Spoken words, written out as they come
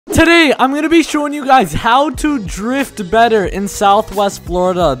Today, I'm going to be showing you guys how to drift better in Southwest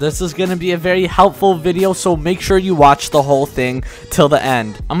Florida. This is going to be a very helpful video, so make sure you watch the whole thing till the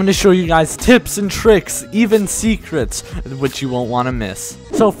end. I'm going to show you guys tips and tricks, even secrets, which you won't want to miss.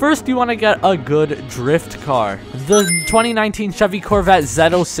 So first, you want to get a good drift car. The 2019 Chevy Corvette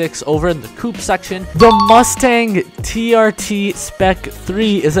Z06 over in the coupe section. The Mustang TRT Spec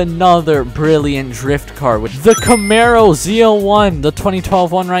 3 is another brilliant drift car. With the Camaro Z01, the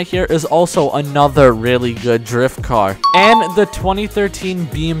 2012 one right here, is also another really good drift car. And the 2013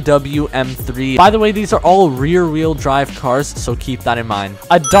 BMW M3. By the way, these are all rear-wheel drive cars, so keep that in mind.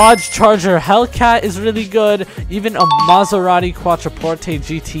 A Dodge Charger Hellcat is really good. Even a Maserati Quattroporte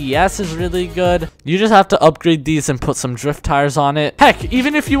GTS is really good. You just have to upgrade these and put some drift tires on it. Heck,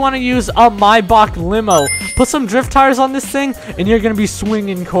 even if you want to use a Maybach limo, put some drift tires on this thing and you're gonna be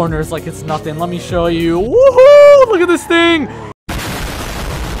swinging corners like it's nothing. Let me show you. Woohoo! Look at this thing.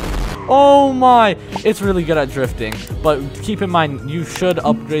 Oh my, it's really good at drifting, but keep in mind you should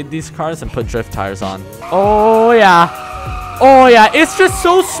upgrade these cars and put drift tires on. Oh yeah, it's just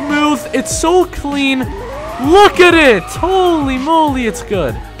so smooth, it's so clean. Look at it, holy moly, it's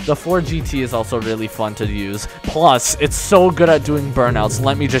good. The Ford GT is also really fun to use. Plus, it's so good at doing burnouts.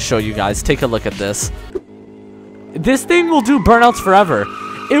 Let me just show you guys. Take a look at this. This thing will do burnouts forever.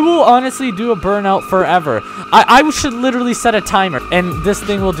 It will honestly do a burnout forever. I should literally set a timer, and this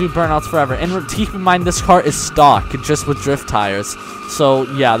thing will do burnouts forever. And keep in mind, this car is stock, just with drift tires. So,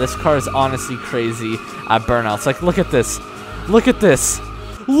 yeah, this car is honestly crazy at burnouts. Like, look at this. Look at this.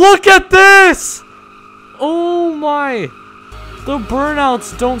 Look at this! Oh, my. The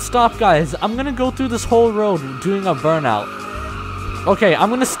burnouts don't stop, guys. I'm gonna go through this whole road doing a burnout. Okay, I'm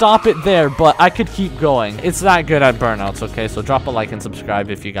gonna stop it there, but I could keep going. It's that good at burnouts, okay? So drop a like and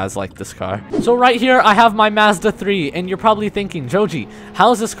subscribe if you guys like this car. So right here, I have my Mazda 3, and you're probably thinking, Joji,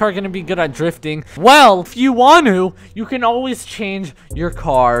 how is this car gonna be good at drifting? Well, if you want to, you can always change your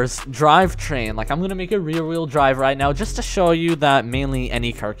car's drivetrain. Like, I'm gonna make a rear-wheel drive right now just to show you that mainly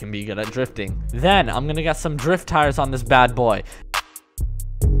any car can be good at drifting. Then, I'm gonna get some drift tires on this bad boy.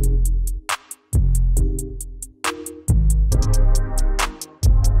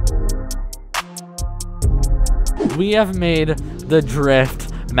 We have made the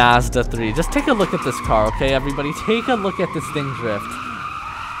drift Mazda 3. Just take a look at this car, okay, everybody? Take a look at this thing drift.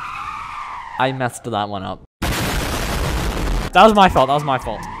 I messed that one up. That was my fault. That was my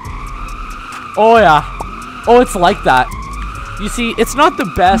fault. Oh, yeah. Oh, it's like that. You see, it's not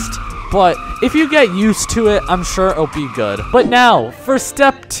the best, but if you get used to it, I'm sure it'll be good. But now, for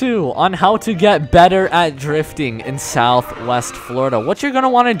step 2 on how to get better at drifting in Southwest Florida, what you're going to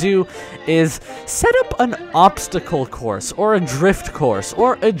want to do is set up an obstacle course, or a drift course,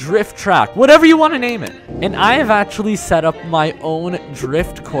 or a drift track, whatever you want to name it. And I have actually set up my own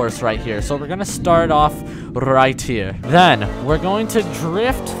drift course right here. So we're going to start off right here. Then, we're going to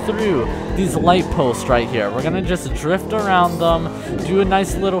drift through these light posts right here. We're going to just drift around them, do a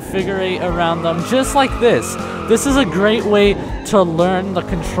nice little figure 8 around them, just like this. This is a great way to learn the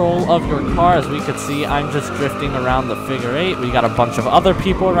control of your car. As we could see, I'm just drifting around the figure 8. We got a bunch of other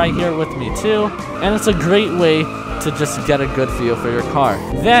people right here with me too, and it's a great way to just get a good feel for your car.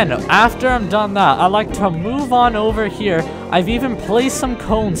 Then, after I'm done that, I like to move on over here. I've even placed some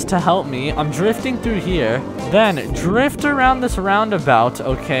cones to help me. I'm drifting through here. Then, drift around this roundabout,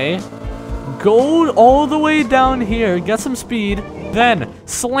 okay? Go all the way down here, get some speed, then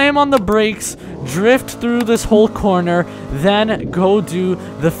slam on the brakes, drift through this whole corner, then go do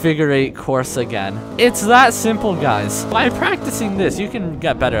the figure 8 course again. It's that simple, guys. By practicing this, you can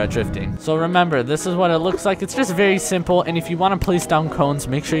get better at drifting. So remember, this is what it looks like. It's just very simple, and if you want to place down cones,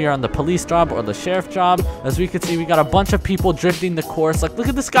 make sure you're on the police job or the sheriff job. As we can see, we got a bunch of people drifting the course. Like, look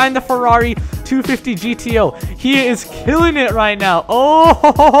at this guy in the Ferrari 250 GTO. He is killing it right now. Oh,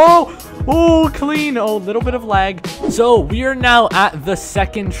 ho, ho, ho. Oh, clean. Oh, little bit of lag. So we are now at the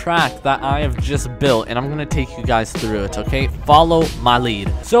second track that I have just built, and I'm gonna take you guys through it, okay? Follow my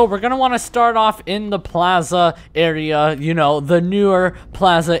lead. So we're gonna want to start off in the plaza area, you know, the newer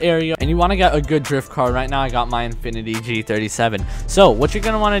plaza area, and you want to get a good drift car. Right now I got my Infiniti G37. So what you're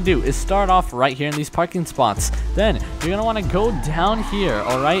gonna want to do is start off right here in these parking spots. Then you're gonna want to go down here,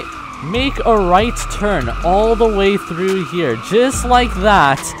 all right? Make a right turn all the way through here, just like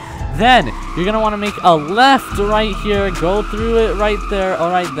that. Then, you're going to want to make a left right here, go through it right there.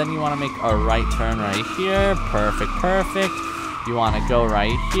 Alright, then you want to make a right turn right here. Perfect, perfect. You want to go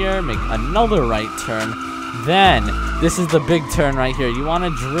right here, make another right turn. Then, this is the big turn right here. You want to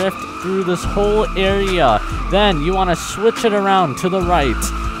drift through this whole area. Then, you want to switch it around to the right.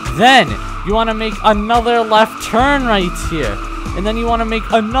 Then, you want to make another left turn right here. and then you want to make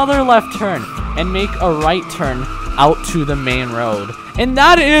another left turn and make a right turn out to the main road. And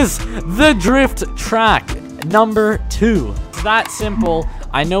that is the drift track number 2. It's that simple.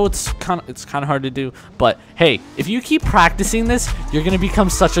 I know it's kind of hard to do, but hey, if you keep practicing this, you're gonna become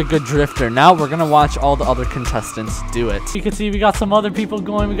such a good drifter. Now we're gonna watch all the other contestants do it. You can see we got some other people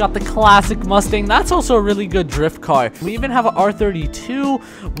going. We got the classic Mustang. That's also a really good drift car. We even have an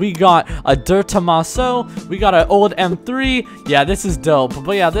R32. We got a Dirt Tommaso. We got an old M3. Yeah, this is dope.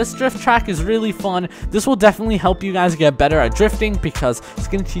 But yeah, this drift track is really fun. This will definitely help you guys get better at drifting because it's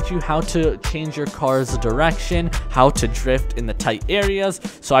gonna teach you how to change your car's direction, how to drift in the tight areas.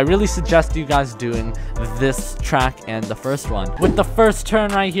 So I really suggest you guys doing this track and the first one. With the first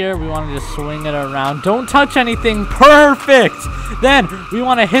turn right here, we want to just swing it around. Don't touch anything. Perfect. Then we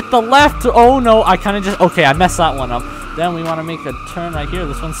want to hit the left. Oh no, I kind of just, okay, I messed that one up. Then we want to make a turn right here.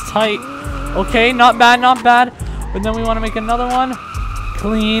 This one's tight. Okay, not bad, not bad. But then we want to make another one.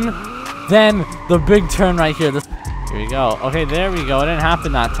 Clean. Then the big turn right here. Here we go. Okay, there we go. It didn't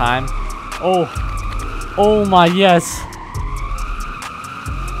happen that time. Oh my, yes.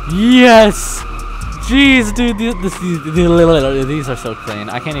 Yes! Jeez, dude, these are so clean.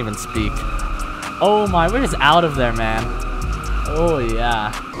 I can't even speak. Oh my, we're just out of there, man. Oh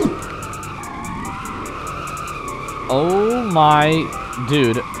yeah. Oh my,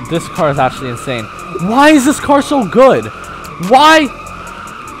 dude, this car is actually insane. Why is this car so good? Why?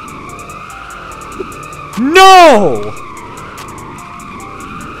 No!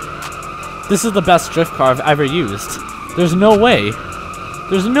 This is the best drift car I've ever used. There's no way.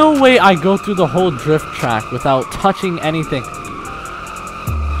 There's no way I go through the whole drift track without touching anything.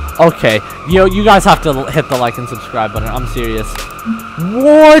 Okay, yo, you guys have to hit the like and subscribe button. I'm serious.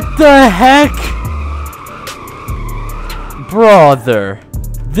 What the heck? Brother,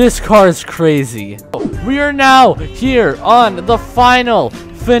 this car is crazy. We are now here on the final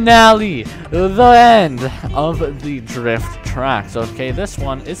finale, the end of the drift tracks. Okay, this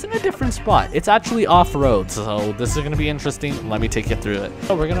one is in a different spot. It's actually off-road, so this is going to be interesting. Let me take you through it.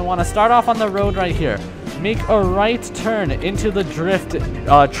 So we're going to want to start off on the road right here. Make a right turn into the drift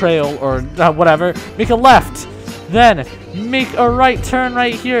trail or whatever. Make a left. Then make a right turn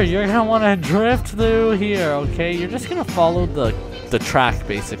right here. You're going to want to drift through here, okay? You're just going to follow the track,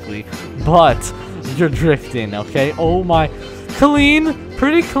 basically. But you're drifting, okay? Oh my... Clean,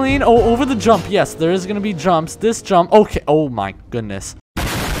 pretty clean. Oh, over the jump. Yes, there is gonna be jumps. This jump. Okay. Oh my goodness.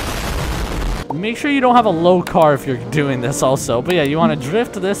 Make sure you don't have a low car if you're doing this also. But yeah, you want to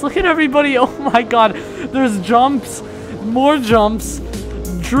drift this. Look at everybody. Oh my god. There's jumps. More jumps.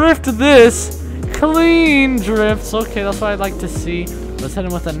 Drift this. Clean drifts. Okay, that's what I'd like to see. Let's hit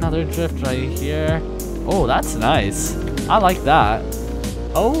him with another drift right here. Oh, that's nice. I like that.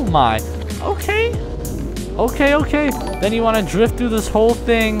 Oh my. Okay. Okay. Then you want to drift through this whole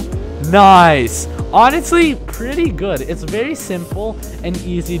thing. Nice. Honestly, pretty good. It's very simple and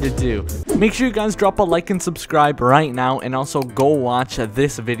easy to do. Make sure you guys drop a like and subscribe right now, and also go watch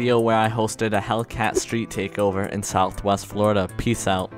this video where I hosted a Hellcat street takeover in Southwest Florida. Peace out.